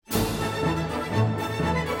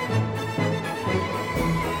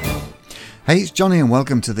Hey, it's Johnny and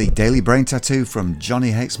welcome to the Daily Brain Tattoo from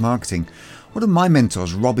Johnny Hates Marketing. One of my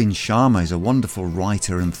mentors, Robin Sharma, is a wonderful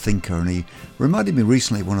writer and thinker, and he reminded me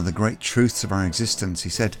recently of one of the great truths of our existence. He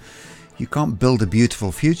said, you can't build a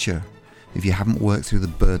beautiful future if you haven't worked through the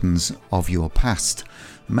burdens of your past.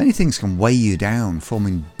 Many things can weigh you down,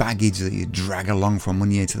 forming baggage that you drag along from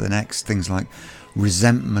one year to the next. Things like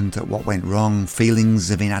resentment at what went wrong,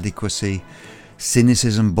 feelings of inadequacy,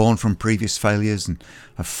 cynicism born from previous failures, and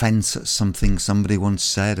offence at something somebody once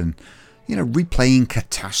said, and replaying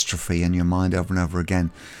catastrophe in your mind over and over again.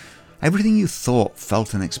 Everything you thought,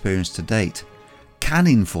 felt and experienced to date can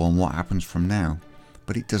inform what happens from now,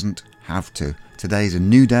 but it doesn't have to. Today is a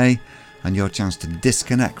new day and your chance to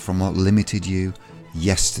disconnect from what limited you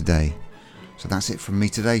yesterday. So that's it from me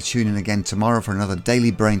today. Tune in again tomorrow for another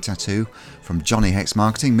Daily Brain Tattoo from Johnny Hates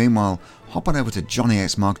Marketing. Meanwhile, hop on over to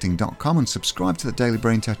johnnyhatesmarketing.com and subscribe to the Daily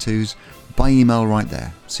Brain Tattoos by email right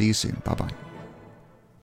there. See you soon. Bye-bye.